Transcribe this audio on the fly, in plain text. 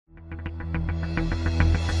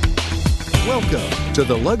Welcome to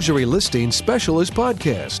the Luxury Listing Specialist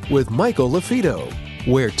Podcast with Michael LaFido,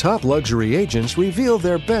 where top luxury agents reveal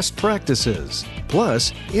their best practices,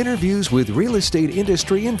 plus interviews with real estate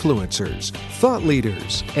industry influencers, thought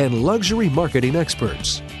leaders, and luxury marketing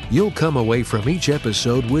experts. You'll come away from each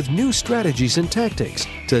episode with new strategies and tactics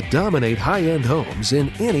to dominate high-end homes in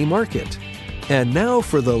any market. And now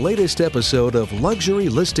for the latest episode of Luxury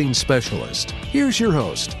Listing Specialist. Here's your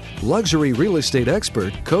host, luxury real estate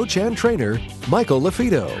expert, coach, and trainer, Michael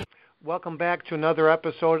LaFido. Welcome back to another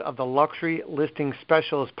episode of the Luxury Listing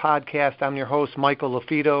Specialist Podcast. I'm your host, Michael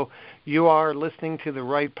LaFido. You are listening to the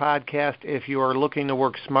right podcast if you are looking to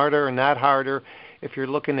work smarter and not harder, if you're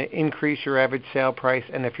looking to increase your average sale price,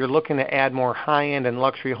 and if you're looking to add more high-end and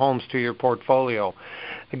luxury homes to your portfolio.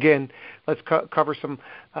 Again, let's cover some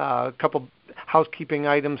couple housekeeping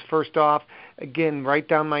items. First off, again, write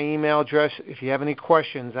down my email address if you have any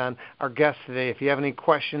questions on our guest today, if you have any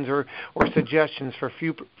questions or suggestions for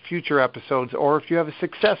future episodes, or if you have a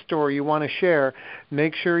success story you want to share,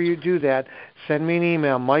 make sure you do that. Send me an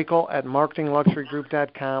email,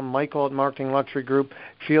 michael@marketingluxurygroup.com, michael@marketingluxurygroup.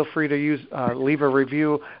 Feel free to leave a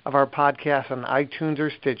review of our podcast on iTunes or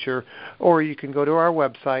Stitcher, or you can go to our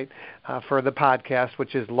website for the podcast,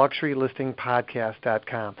 which is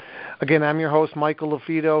luxurylistingpodcast.com. Again, I'm your host, Michael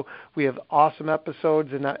LaFido. We have awesome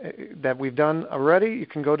episodes that we've done already. You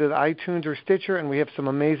can go to the iTunes or Stitcher, and we have some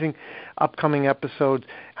amazing upcoming episodes.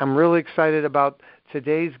 I'm really excited about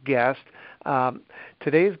today's guest.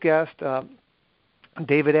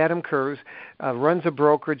 David Adam Kurz, runs a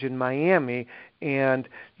brokerage in Miami, and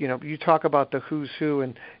you talk about the who's who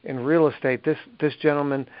in real estate. This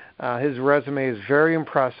gentleman, his resume is very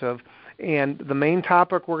impressive, and the main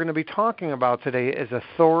topic we're going to be talking about today is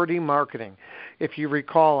authority marketing. If you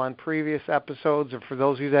recall on previous episodes, or for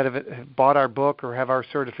those of you that have bought our book or have our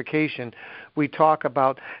certification, we talk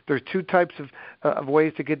about there's two types of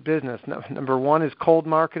ways to get business. Number one is cold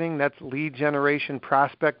marketing. That's lead generation,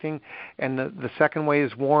 prospecting. And the second way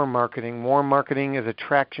is warm marketing. Warm marketing is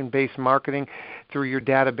attraction-based marketing through your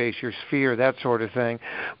database, your sphere, that sort of thing.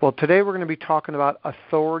 Well, today we're going to be talking about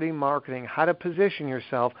authority marketing, how to position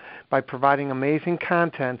yourself by providing amazing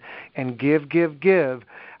content and give.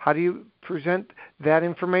 How do you present that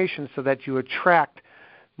information so that you attract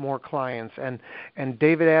more clients? And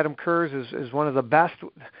David Adam Kurz is one of the best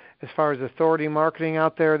as far as authority marketing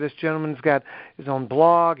out there. This gentleman's got his own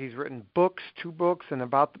blog. He's written two books, and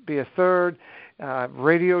about to be a third.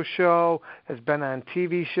 Radio show, has been on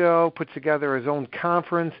TV show, put together his own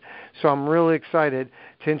conference. So I'm really excited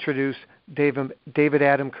to introduce David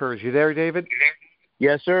Adam Kurz. You there, David?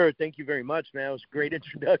 Yes, sir. Thank you very much, man. It was a great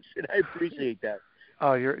introduction. I appreciate that.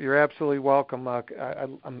 Oh, you're absolutely welcome.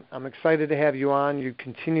 I'm excited to have you on. You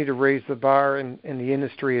continue to raise the bar in the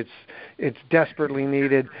industry. It's desperately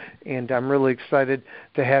needed, and I'm really excited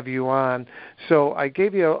to have you on. So I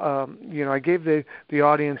gave you, I gave the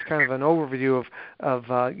audience kind of an overview of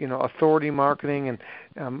authority marketing, and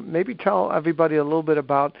maybe tell everybody a little bit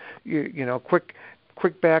about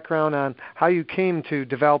quick background on how you came to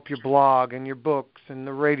develop your blog and your books and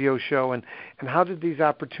the radio show, and how did these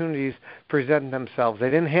opportunities present themselves? They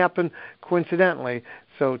didn't happen coincidentally,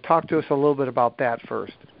 so talk to us a little bit about that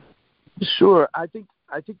first. Sure. I think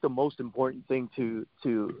the most important thing to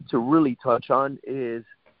really touch on is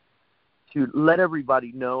to let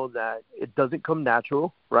everybody know that it doesn't come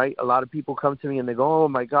natural, right? A lot of people come to me and they go, "Oh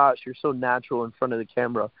my gosh, you're so natural in front of the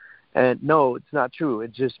camera." And no, it's not true.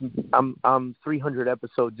 It's just I'm 300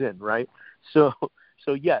 episodes in, right? So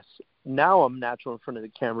yes, now I'm natural in front of the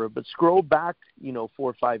camera, but scroll back, 4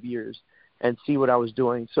 or 5 years and see what I was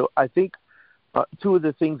doing. So I think two of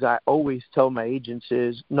the things I always tell my agents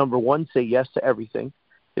is, number one, say yes to everything.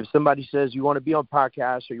 If somebody says you want to be on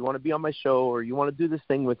podcast or you want to be on my show or you want to do this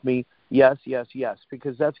thing with me, yes,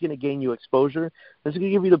 because that's going to gain you exposure. That's going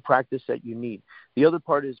to give you the practice that you need. The other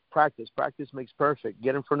part is practice. Practice makes perfect.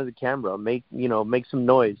 Get in front of the camera. Make some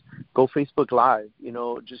noise. Go Facebook Live.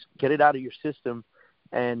 Just get it out of your system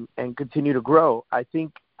and continue to grow. I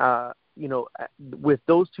think, with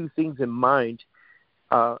those two things in mind,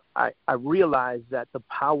 I realized that the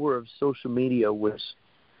power of social media was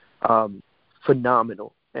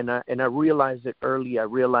phenomenal. And I realized it early. I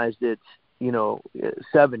realized it,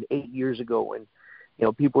 7, 8 years ago when,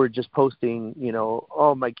 people were just posting,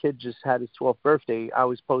 oh, my kid just had his 12th birthday. I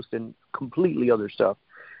was posting completely other stuff.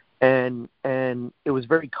 And it was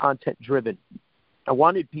very content driven. I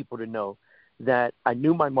wanted people to know that I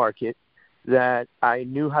knew my market, that I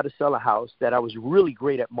knew how to sell a house, that I was really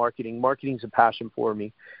great at marketing. Marketing's a passion for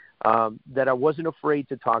me. That I wasn't afraid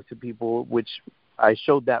to talk to people, which I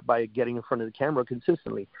showed that by getting in front of the camera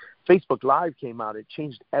consistently. Facebook Live came out. It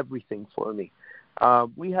changed everything for me.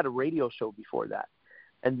 We had a radio show before that.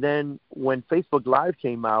 And then when Facebook Live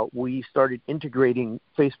came out, we started integrating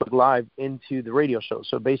Facebook Live into the radio show.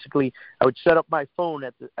 So basically, I would set up my phone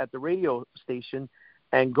at the radio station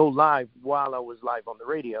and go live while I was live on the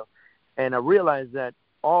radio. And I realized that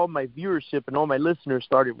all my viewership and all my listeners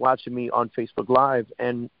started watching me on Facebook Live.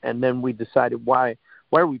 And then we decided, why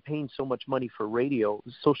are we paying so much money for radio?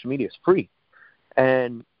 Social media is free.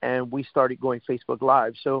 And we started going Facebook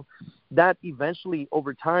Live. So that eventually,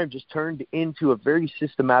 over time, just turned into a very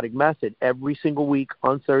systematic method. Every single week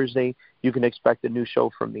on Thursday, you can expect a new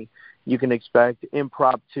show from me. You can expect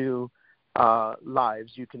impromptu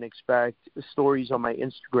lives. You can expect stories on my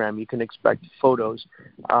Instagram. You can expect photos.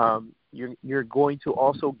 You're going to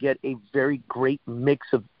also get a very great mix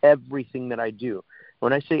of everything that I do.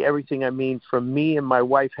 When I say everything, I mean from me and my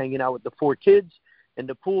wife hanging out with the 4 kids in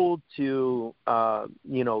the pool to,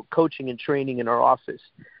 coaching and training in our office.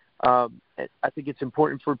 I think it's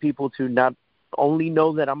important for people to not only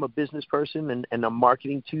know that I'm a business person and I'm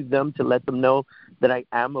marketing to them to let them know that I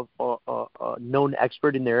am a known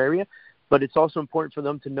expert in their area, but it's also important for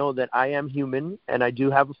them to know that I am human and I do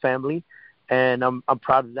have a family, and I'm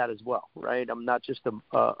proud of that as well, right? I'm not just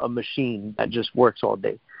a machine that just works all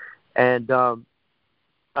day. And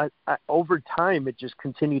I over time, it just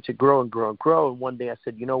continued to grow and grow and grow. And one day I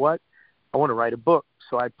said, you know what? I want to write a book.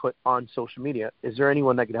 So I put on social media, is there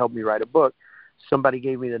anyone that can help me write a book? Somebody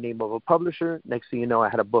gave me the name of a publisher. Next thing you know, I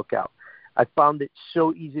had a book out. I found it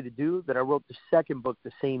so easy to do that I wrote the second book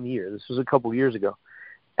the same year. This was a couple of years ago.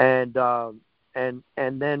 And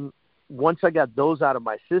then once I got those out of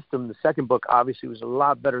my system, the second book obviously was a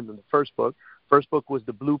lot better than the first book. First book was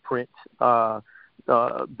the blueprint,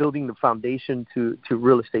 building the foundation to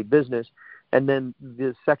real estate business. And then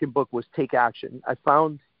the second book was Take Action. I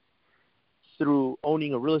found through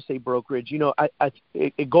owning a real estate brokerage,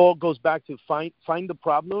 it all goes back to find the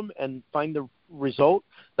problem and find the result.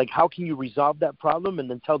 Like, how can you resolve that problem and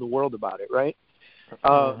then tell the world about it, right?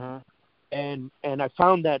 And I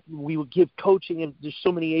found that we would give coaching, and there's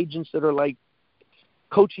so many agents that are like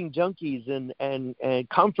coaching junkies and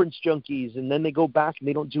conference junkies, and then they go back and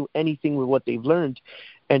they don't do anything with what they've learned.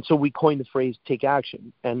 And so we coined the phrase Take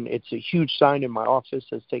Action, and it's a huge sign in my office that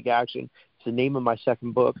says Take Action. It's the name of my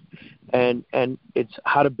second book, and it's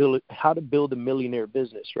how to build a millionaire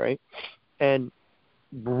business, right? And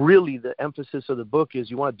really the emphasis of the book is,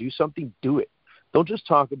 you want to do something, do it. Don't just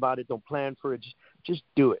talk about it, don't plan for it, just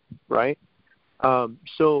do it, right?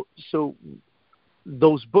 So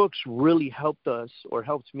those books really helped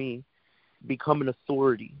me become an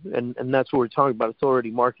authority, and that's what we're talking about, authority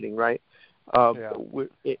marketing, right?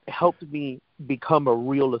 It helped me become a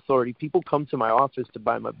real authority. People come to my office to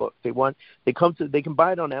buy my book. They can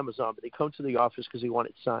buy it on Amazon, but they come to the office because they want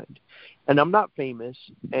it signed. And I'm not famous,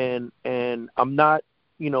 and I'm not,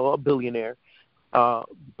 a billionaire,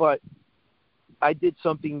 but I did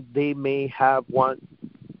something they may want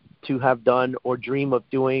to have done or dream of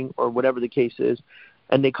doing or whatever the case is,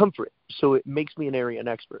 and they come for it. So it makes me an area and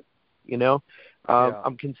expert,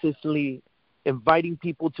 I'm consistently inviting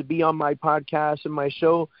people to be on my podcast and my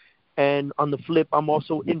show, and on the flip, I'm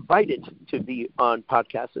also invited to be on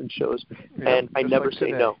podcasts and shows, and I never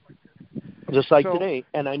say no. Just like today,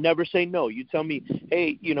 and I never say no. You tell me,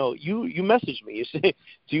 hey, you message me. You say,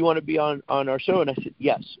 do you want to be on our show? And I said,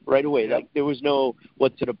 yes, right away. Like, there was no,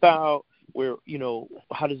 what's it about? Where,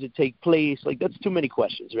 how does it take place? Like, that's too many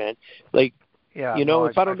questions, man. Like,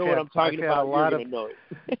 if I don't know what I'm talking about, you're going to know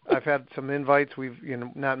it. I've had some invites. We've,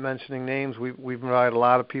 not mentioning names, we've invited a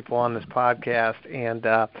lot of people on this podcast, and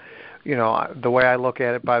the way I look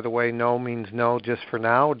at it, by the way, no means no just for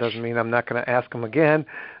now. It doesn't mean I'm not going to ask them again.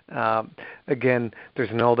 Again, there's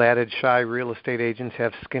an old adage, shy real estate agents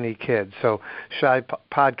have skinny kids. So shy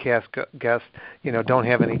podcast guests, don't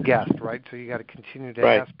have any guests, right? So you got to continue to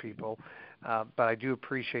ask people. But I do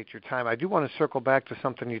appreciate your time. I do want to circle back to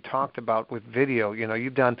something you talked about with video. You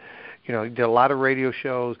did a lot of radio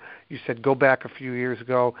shows. You said go back a few years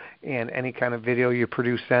ago, and any kind of video you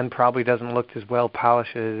produced then probably doesn't look as well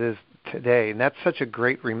polished as it is today. And that's such a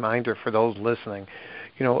great reminder for those listening.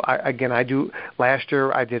 Last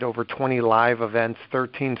year I did over 20 live events,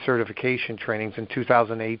 13 certification trainings in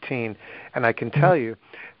 2018, and I can tell you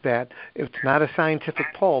that it's not a scientific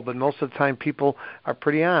poll, but most of the time people are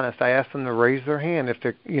pretty honest. I ask them to raise their hand if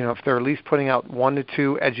they're at least putting out 1 to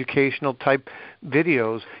 2 educational type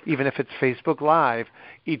videos, even if it's Facebook Live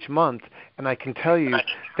each month, and I can tell you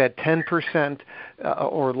that 10%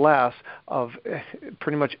 or less of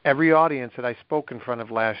pretty much every audience that I spoke in front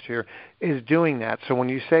of last year is doing that. So when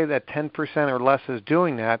you say that 10% or less is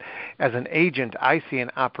doing that, as an agent, I see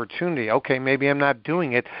an opportunity. Okay, maybe I'm not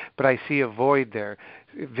doing it, but I see a void there.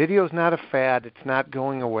 Video is not a fad. It's not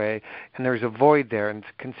going away, and there's a void there. And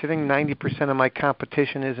considering 90% of my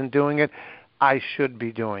competition isn't doing it, I should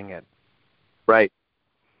be doing it. Right.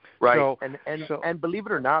 Right. So, and believe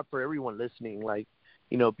it or not, for everyone listening, like,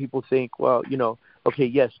 people think, well, okay,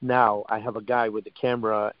 yes, now I have a guy with a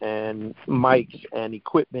camera and mics and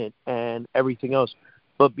equipment and everything else.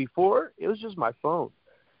 But before, it was just my phone.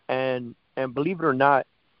 And believe it or not,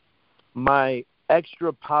 my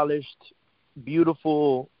extra polished,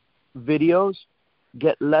 beautiful videos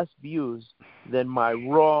get less views than my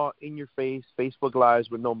raw, in-your-face Facebook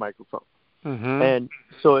Lives with no microphone. Mm-hmm. And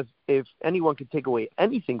so if anyone could take away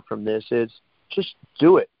anything from this, it's just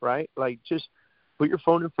do it, right? Like, just put your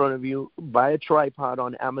phone in front of you, buy a tripod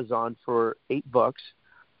on Amazon for $8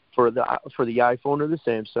 for the iPhone or the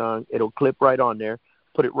Samsung. It'll clip right on there.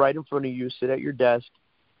 Put it right in front of you. Sit at your desk.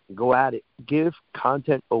 Go at it. Give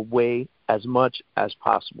content away as much as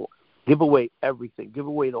possible. Give away everything. Give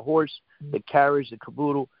away the horse, the carriage, the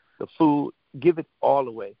caboodle, the food. Give it all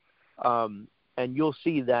away. And you'll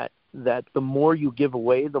see that the more you give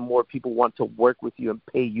away, the more people want to work with you and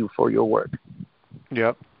pay you for your work.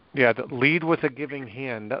 Yep. Yeah, lead with a giving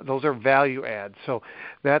hand. Those are value adds. So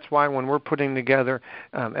that's why when we're putting together,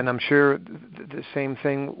 and I'm sure the same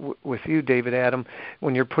thing with you, David Adam,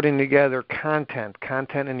 when you're putting together content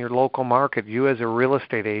in your local market, you as a real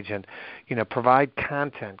estate agent, provide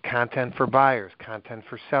content for buyers, content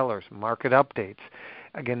for sellers, market updates.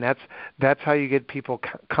 Again, that's how you get people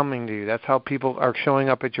coming to you. That's how people are showing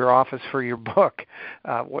up at your office for your book.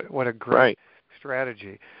 What a great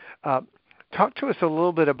strategy. Talk to us a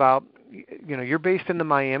little bit about, you're based in the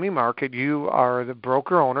Miami market. You are the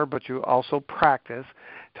broker owner, but you also practice.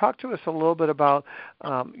 Talk to us a little bit about,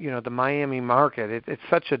 the Miami market. It's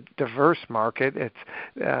such a diverse market.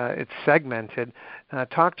 It's segmented.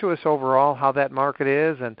 Talk to us overall how that market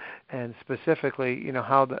is, and specifically,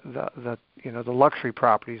 how the luxury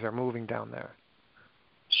properties are moving down there.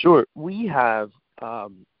 Sure, we have.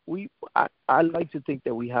 I like to think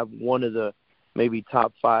that we have one of the maybe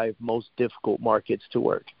top 5 most difficult markets to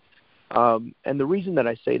work. And the reason that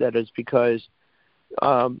I say that is because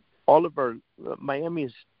all of Miami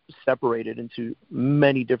is separated into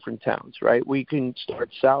many different towns, right? We can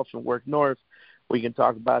start south and work north. We can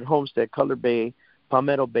talk about Homestead, Color Bay,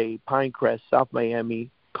 Palmetto Bay, Pinecrest, South Miami,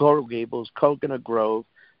 Coral Gables, Coconut Grove,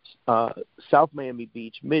 South Miami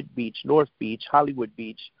Beach, Mid Beach, North Beach, Hollywood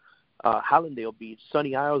Beach, Hallandale Beach,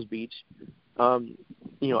 Sunny Isles Beach,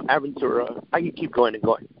 Aventura. I can keep going and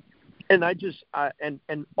going. And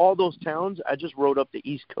and all those towns, I just rode up the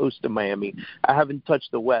east coast of Miami. I haven't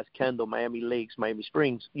touched the west, Kendall, Miami Lakes, Miami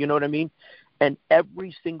Springs. You know what I mean? And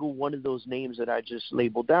every single one of those names that I just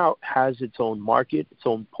labeled out has its own market, its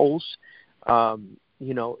own pulse,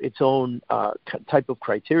 its own type of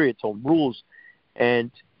criteria, its own rules.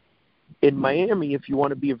 And in Miami, if you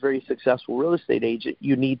want to be a very successful real estate agent,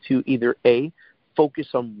 you need to either A, focus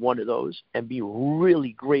on one of those and be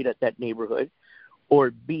really great at that neighborhood,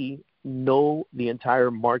 or B, know the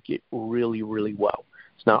entire market really, really well.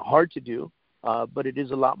 It's not hard to do, but it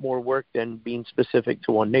is a lot more work than being specific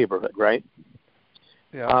to one neighborhood, right?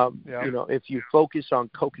 Yeah. If you focus on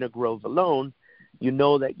Coconut Grove alone, you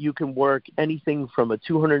know that you can work anything from a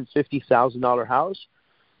 $250,000 house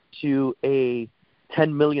to a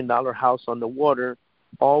 $10 million house on the water,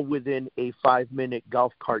 all within a 5-minute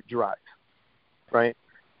golf cart drive, right?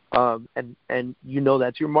 And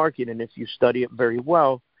that's your market, and if you study it very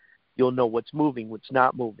well, you'll know what's moving, what's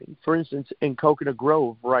not moving. For instance, in Coconut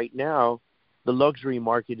Grove right now, the luxury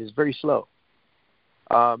market is very slow.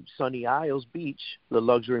 Sunny Isles Beach, the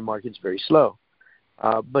luxury market is very slow.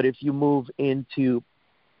 But if you move into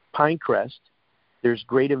Pinecrest, there's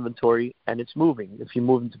great inventory, and it's moving. If you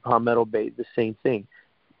move into Palmetto Bay, the same thing.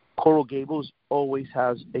 Coral Gables always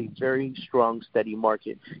has a very strong, steady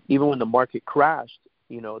market. Even when the market crashed,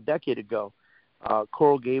 a decade ago,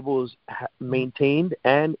 Coral Gables maintained,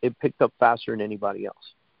 and it picked up faster than anybody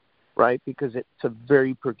else, right? Because it's a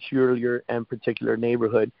very peculiar and particular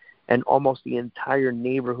neighborhood, and almost the entire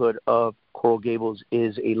neighborhood of Coral Gables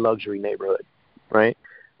is a luxury neighborhood, right?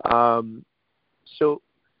 So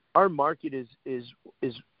our market is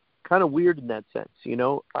kind of weird in that sense.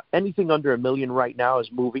 Anything under $1 million right now is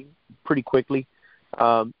moving pretty quickly.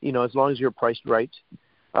 As long as you're priced right.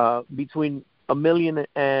 Between $1 million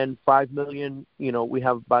and $5 million, we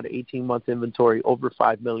have about an 18-month inventory. Over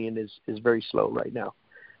 $5 million is very slow right now.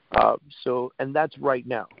 And that's right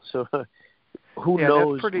now. So who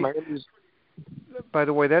knows? By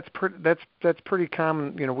the way, that's pretty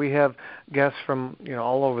common. We have guests from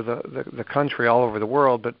all over the country, all over the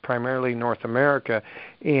world, but primarily North America,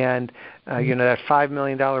 and that $5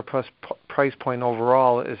 million plus price point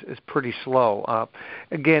overall is pretty slow.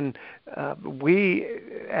 Again, we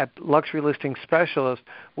at Luxury Listing Specialists,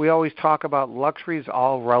 we always talk about luxury is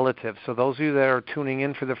all relative. So those of you that are tuning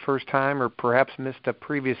in for the first time or perhaps missed a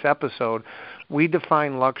previous episode, we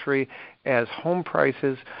define luxury as home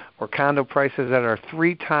prices or condo prices that are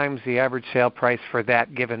 3 times the average sale price for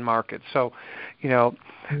that given market. So,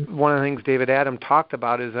 one of the things David Adam talked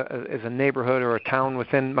about is a neighborhood or a town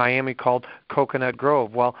within Miami called Coconut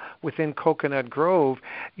Grove. Well, within Coconut Grove,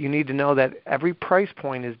 you need to know that every price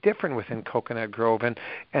point is different within Coconut Grove. And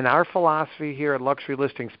our philosophy here at Luxury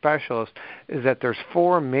Listing Specialists is that there's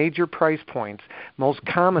 4 major price points, most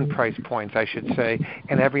common price points, I should say,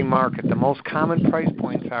 in every market. The most common price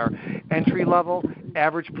points are entry-level,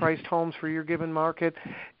 average-priced homes for your given market,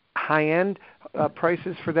 high-end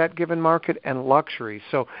prices for that given market, and luxury.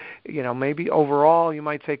 So, maybe overall you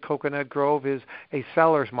might say Coconut Grove is a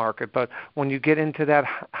seller's market, but when you get into that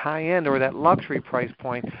high-end or that luxury price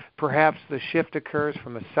point, perhaps the shift occurs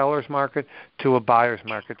from a seller's market to a buyer's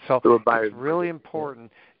market. So it's really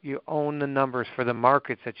important you own the numbers for the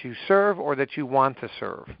markets that you serve or that you want to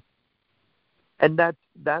serve. And that's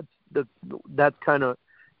kind of,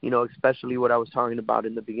 especially what I was talking about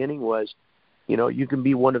in the beginning was, you can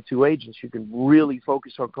be one of 2 agents. You can really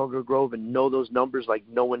focus on Coconut Grove and know those numbers like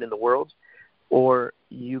no one in the world, or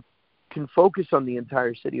you can focus on the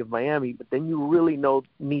entire city of Miami, but then you really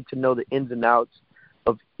need to know the ins and outs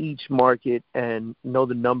of each market and know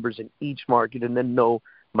the numbers in each market, and then know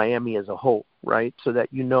Miami as a whole, right? So that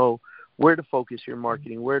you know where to focus your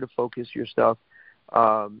marketing, where to focus your stuff,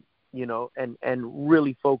 and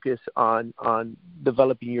really focus on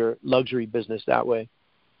developing your luxury business that way.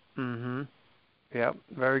 Mm-hmm. Yeah,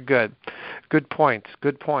 very good. Good points.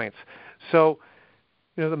 So,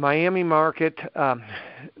 the Miami market, and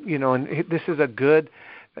this is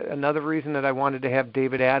another reason that I wanted to have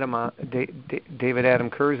David Adam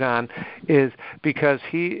Kurz on is because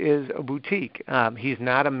he is a boutique. He's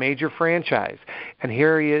not a major franchise, and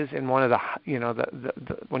here he is in one of the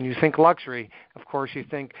when you think luxury, of course you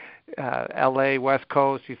think L.A., West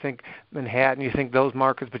Coast, you think Manhattan, you think those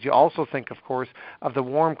markets, but you also think, of course, of the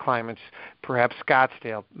warm climates, perhaps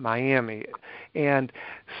Scottsdale, Miami. And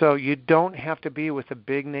so you don't have to be with a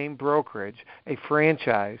big-name brokerage, a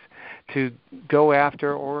franchise, to go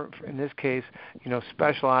after, or in this case,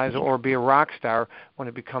 specialize or be a rock star when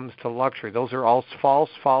it comes to luxury. Those are all false.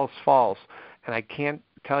 And I can't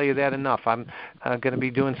tell you that enough. I'm going to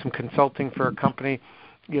be doing some consulting for a company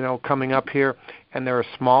coming up here, and they're a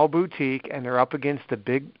small boutique, and they're up against the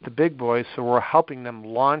big boys, so we're helping them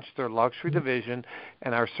launch their luxury division,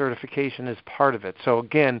 and our certification is part of it. So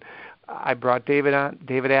again, I brought David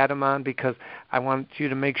Adam on because I want you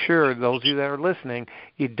to make sure, those of you that are listening,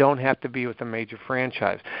 you don't have to be with a major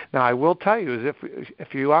franchise. Now, I will tell you, is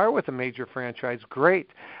if you are with a major franchise, great.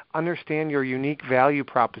 Understand your unique value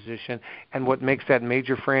proposition and what makes that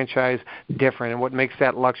major franchise different and what makes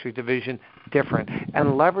that luxury division different,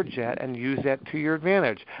 and leverage that and use that to your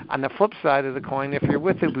advantage. On the flip side of the coin, if you're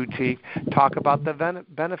with a boutique, talk about the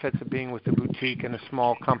benefits of being with a boutique and a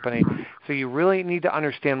small company. So you really need to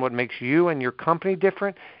understand what makes you and your company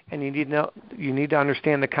different, and you need to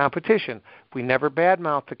understand the competition. We never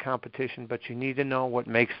badmouth the competition, but you need to know what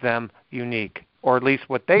makes them unique, or at least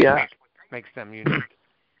what they think makes them unique.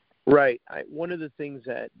 Right. One of the things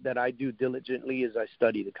that I do diligently is I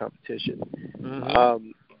study the competition.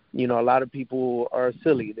 Mm-hmm. A lot of people are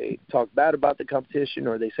silly. They talk bad about the competition,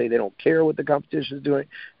 or they say they don't care what the competition is doing.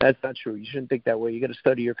 That's not true. You shouldn't think that way. You got to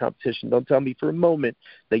study your competition. Don't tell me for a moment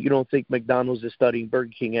that you don't think McDonald's is studying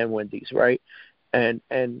Burger King and Wendy's, right? And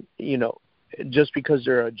just because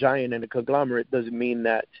they're a giant and a conglomerate doesn't mean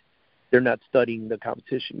that they're not studying the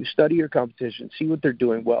competition. You study your competition, see what they're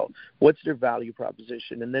doing well, what's their value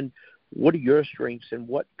proposition, and then what are your strengths and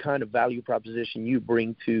what kind of value proposition you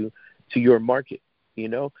bring to your market.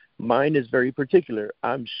 Mine is very particular.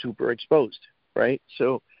 I'm super exposed, right?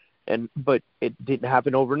 So, but it didn't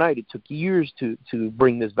happen overnight. It took years to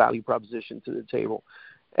bring this value proposition to the table.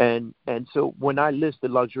 And so when I list a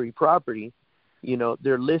luxury property,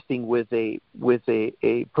 they're listing with a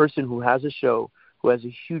person who has a show, who has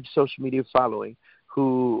a huge social media following,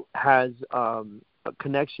 who has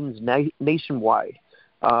connections nationwide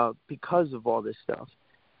because of all this stuff.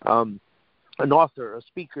 An author, a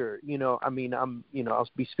speaker, I'll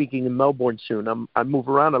be speaking in Melbourne soon. I move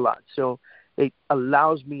around a lot. So it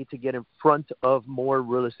allows me to get in front of more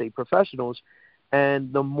real estate professionals.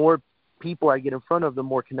 And the more people I get in front of, the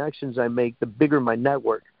more connections I make, the bigger my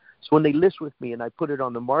network. So when they list with me and I put it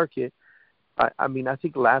on the market, I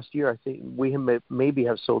think last year, we maybe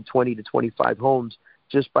have sold 20 to 25 homes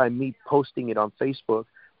just by me posting it on Facebook.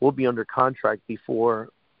 We'll be under contract before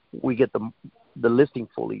we get the listing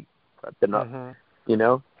fully prepped enough,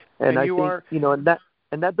 And I think,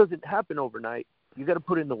 and that doesn't happen overnight. You got to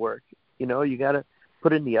put in the work, you got to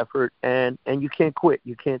put in the effort, and you can't quit.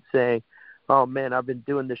 You can't say, oh man, I've been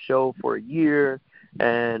doing this show for a year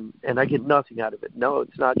and I get nothing out of it. No,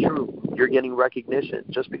 it's not true. You're getting recognition.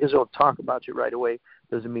 Just because they don't talk about you right away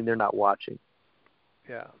doesn't mean they're not watching.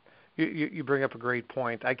 Yeah. You bring up a great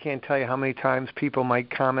point. I can't tell you how many times people might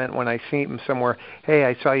comment when I see them somewhere, hey,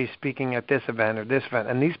 I saw you speaking at this event or this event.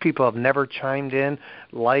 And these people have never chimed in,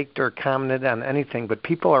 liked, or commented on anything, but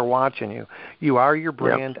people are watching you. You are your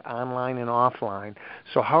brand, online and offline.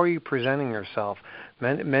 So how are you presenting yourself?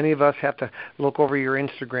 Many of us have to look over your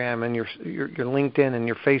Instagram and your LinkedIn and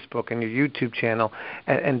your Facebook and your YouTube channel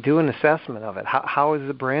and do an assessment of it. How is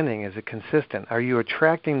the branding? Is it consistent? Are you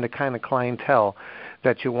attracting the kind of clientele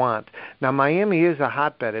that you want? Now, Miami is a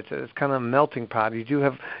hotbed. It's kind of a melting pot. You do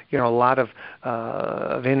have a lot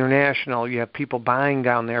of international. You have people buying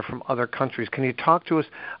down there from other countries. Can you talk to us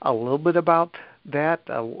a little bit about that?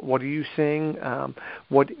 What are you seeing?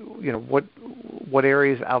 What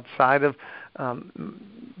areas outside of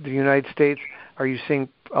the United States are you seeing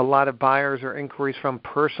a lot of buyers or inquiries from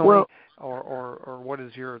personally, or what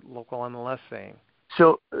is your local MLS saying?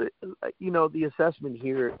 So, the assessment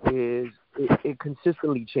here is it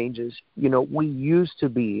consistently changes. We used to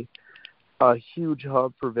be a huge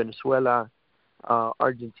hub for Venezuela,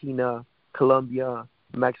 Argentina, Colombia,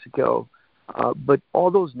 Mexico, but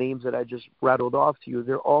all those names that I just rattled off to you,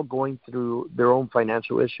 they're all going through their own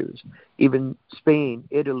financial issues. Even Spain,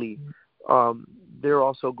 Italy, they're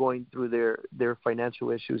also going through their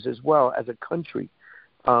financial issues as well as a country.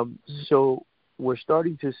 So we're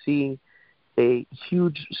starting to see a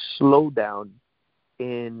huge slowdown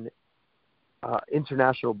in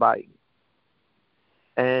international buying,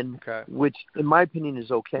 and which, in my opinion,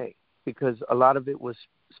 is okay, because a lot of it was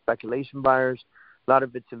speculation buyers, a lot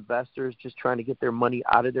of it's investors just trying to get their money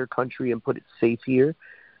out of their country and put it safe here.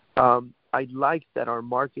 I like that our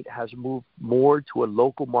market has moved more to a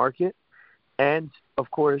local market, and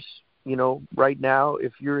of course, right now,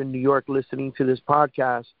 if you're in New York listening to this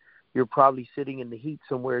podcast, you're probably sitting in the heat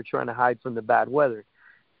somewhere trying to hide from the bad weather.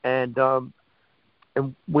 And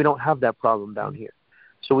we don't have that problem down here.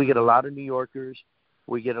 So we get a lot of New Yorkers.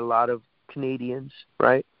 We get a lot of Canadians,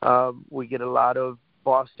 right? We get a lot of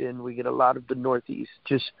Boston. We get a lot of the Northeast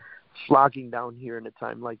just flocking down here in a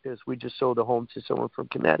time like this. We just sold a home to someone from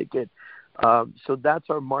Connecticut. So that's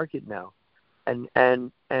our market now.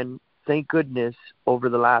 And thank goodness over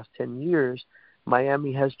the last 10 years,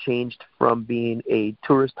 Miami has changed from being a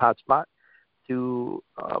tourist hotspot to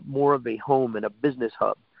more of a home and a business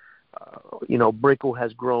hub. Brickell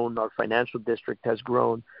has grown. Our financial district has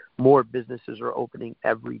grown. More businesses are opening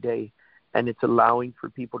every day, and it's allowing for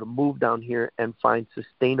people to move down here and find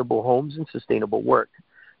sustainable homes and sustainable work.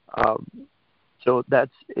 So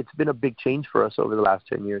it's been a big change for us over the last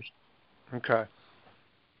 10 years. Okay.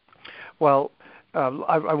 Well,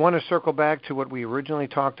 I want to circle back to what we originally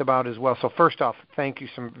talked about as well. So first off, thank you.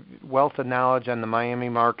 Some wealth of knowledge on the Miami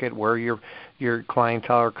market, where your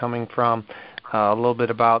clientele are coming from, a little bit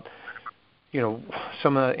about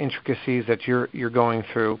some of the intricacies that you're going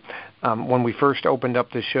through. When we first opened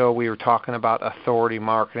up the show, we were talking about authority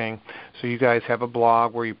marketing. So you guys have a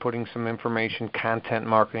blog where you're putting some information, content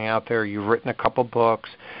marketing out there. You've written a couple books.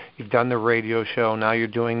 You've done the radio show. Now you're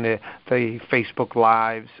doing the Facebook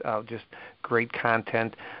Lives, just great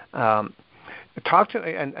content. Talk to,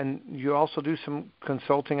 and you also do some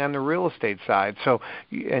consulting on the real estate side. So,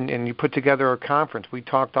 and you put together a conference. We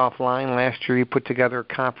talked offline last year. You put together a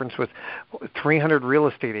conference with 300 real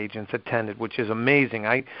estate agents attended, which is amazing.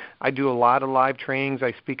 I do a lot of live trainings.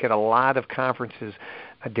 I speak at a lot of conferences,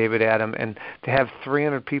 David Adam, and to have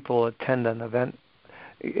 300 people attend an event,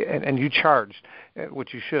 and you charged,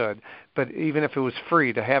 which you should, but even if it was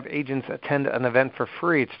free, to have agents attend an event for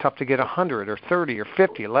free, it's tough to get 100 or 30 or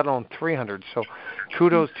 50, let alone 300. So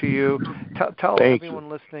kudos to you. Tell everyone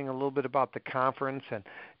listening a little bit about the conference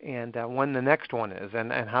and when the next one is,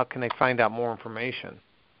 and how can they find out more information.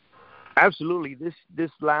 Absolutely.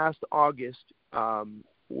 This last August,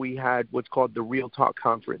 we had what's called the Real Talk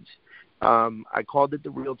Conference. I called it the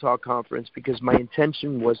Real Talk Conference because my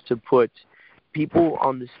intention was to put people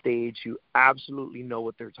on the stage who absolutely know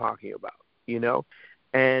what they're talking about, you know?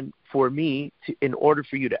 And for me, in order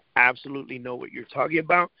for you to absolutely know what you're talking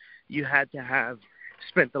about, you had to have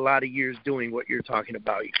spent a lot of years doing what you're talking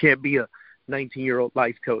about. You can't be a 19-year-old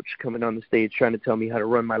life coach coming on the stage trying to tell me how to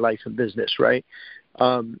run my life and business, right?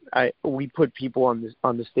 We put people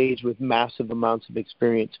on the stage with massive amounts of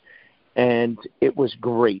experience, and it was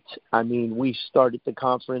great. I mean, we started the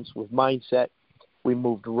conference with mindset. We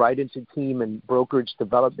moved right into team and brokerage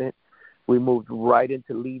development. We moved right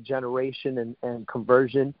into lead generation and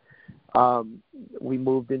conversion. We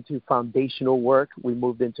moved into foundational work. We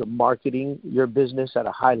moved into marketing your business at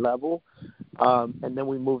a high level. And then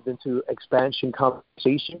we moved into expansion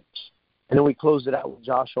conversations. And then we closed it out with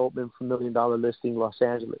Josh Altman from $1 Million Listing Los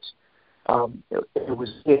Angeles.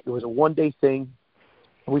 It was a one-day thing.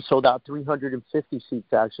 We sold out 350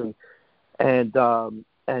 seats, actually. And I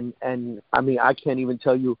mean, I can't even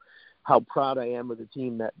tell you how proud I am of the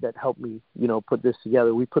team that helped me, you know, put this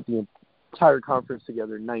together. We put the entire conference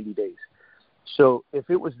together in 90 days. So if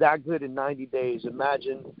it was that good in 90 days,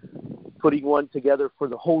 imagine putting one together for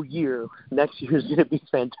the whole year. Next year is going to be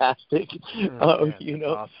fantastic. You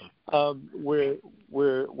know, awesome. We're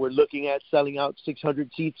looking at selling out 600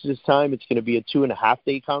 seats this time. It's going to be a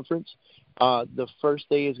 2.5-day conference. The first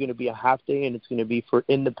day is going to be a half day, and it's going to be for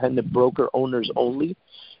independent broker owners only.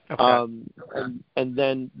 Okay. And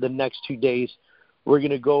then the next 2 days, we're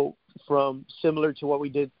going to go from similar to what we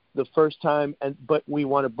did the first time, but we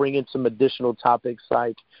want to bring in some additional topics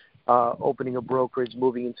like opening a brokerage,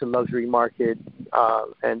 moving into luxury market,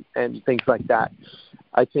 and things like that.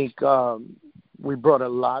 I think we brought a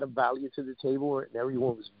lot of value to the table, and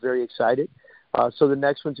everyone was very excited. So the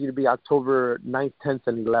next one's going to be October 9th, 10th,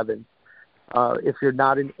 and 11th. If you're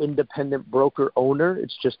not an independent broker owner,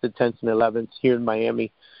 it's just the 10th and 11th here in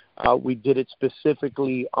Miami. We did it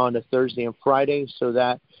specifically on a Thursday and Friday so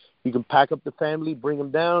that you can pack up the family, bring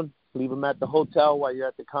them down, leave them at the hotel while you're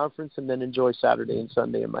at the conference, and then enjoy Saturday and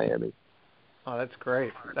Sunday in Miami. Oh, that's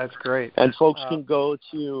great. That's great. And folks can go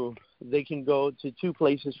to 2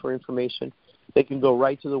 places for information. They can go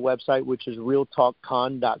right to the website, which is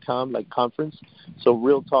realtalkcon.com, like conference, so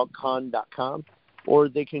realtalkcon.com. Or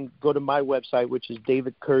they can go to my website, which is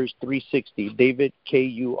David Kurz 360, David,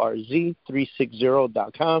 Kurz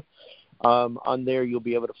 360.com. On there, you'll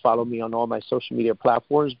be able to follow me on all my social media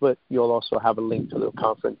platforms, but you'll also have a link to the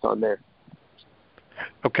conference on there.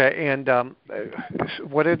 Okay, and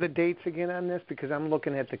what are the dates again on this? Because I'm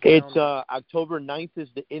looking at the calendar. It's October 9th is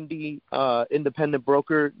the Independent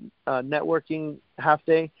Broker Networking half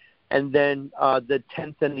day, and then the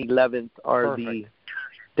 10th and 11th are Perfect. The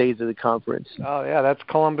days of the conference. Oh, yeah, that's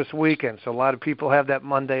Columbus weekend, so a lot of people have that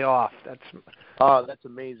Monday off. That's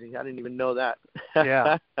amazing. I didn't even know that.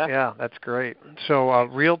 yeah, that's great. So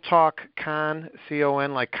Real Talk Con,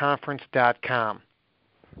 C-O-N, like conference.com.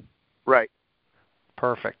 Right.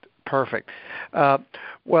 Perfect.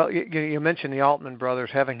 Well, you mentioned the Altman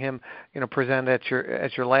brothers, having him, present at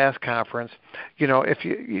your last conference. If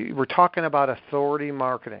you were talking about authority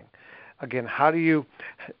marketing, again, how do you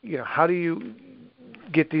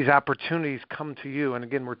get these opportunities come to you? And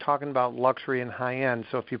again, we're talking about luxury and high end.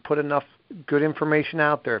 So if you put enough good information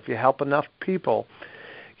out there, if you help enough people,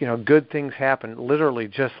 good things happen. Literally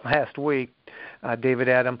just last week, David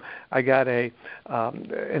Adam, I got an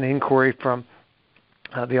inquiry from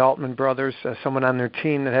the Altman brothers, someone on their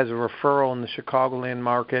team that has a referral in the Chicagoland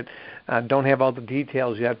market. Don't have all the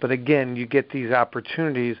details yet, but again, you get these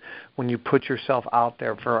opportunities when you put yourself out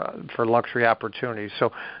there for luxury opportunities.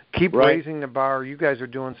 So keep raising the bar. You guys are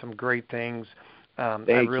doing some great things. I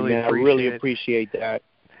really appreciate that.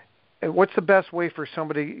 What's the best way for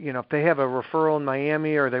somebody, if they have a referral in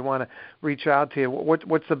Miami or they want to reach out to you,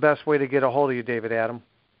 what's the best way to get a hold of you, David Adam?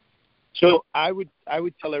 So I would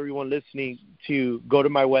tell everyone listening to go to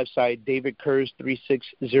my website,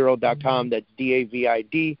 davidkurz360.com. That's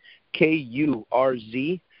DAVIDKURZ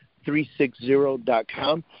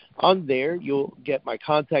 360.com. On there, you'll get my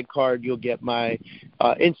contact card. You'll get my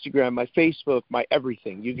Instagram, my Facebook, my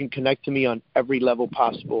everything. You can connect to me on every level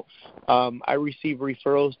possible. I receive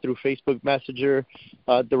referrals through Facebook Messenger,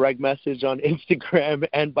 direct message on Instagram,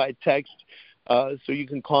 and by text. So you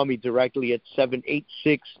can call me directly at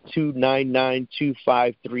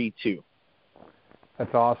 786-299-2532.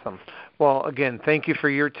 That's awesome. Well, again, thank you for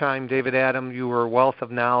your time, David Adam. You were a wealth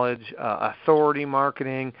of knowledge, authority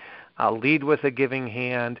marketing, lead with a giving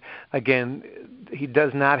hand. Again, he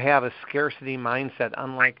does not have a scarcity mindset,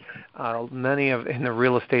 unlike many in the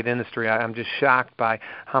real estate industry. I'm just shocked by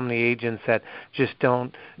how many agents that just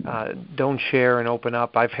don't share and open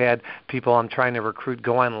up. I've had people I'm trying to recruit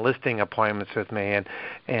go on listing appointments with me,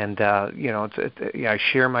 and I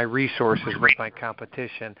share my resources with my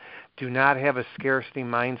competition. Do not have a scarcity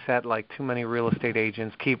mindset like too many real estate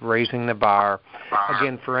agents. Keep raising the bar.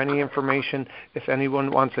 Again, for any information, if anyone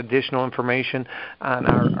wants additional information on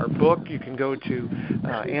our book, you can go to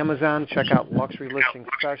Amazon, check out Luxury Listing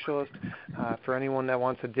Specialist. For anyone that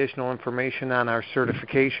wants additional information on our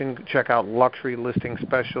certification, check out Luxury Listing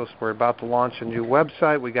Specialist. We're about to launch a new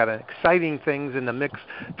website. We got exciting things in the mix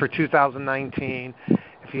for 2019.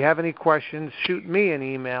 If you have any questions, shoot me an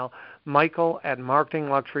email,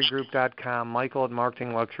 Michael@marketingluxurygroup.com,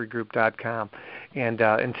 Michael@marketingluxurygroup.com. And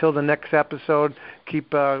until the next episode, keep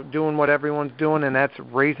doing what everyone's doing, and that's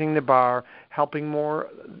raising the bar, helping more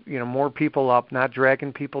people up, not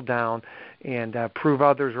dragging people down, and prove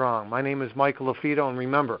others wrong. My name is Michael LaFido, and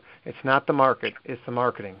remember, it's not the market, it's the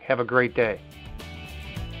marketing. Have a great day.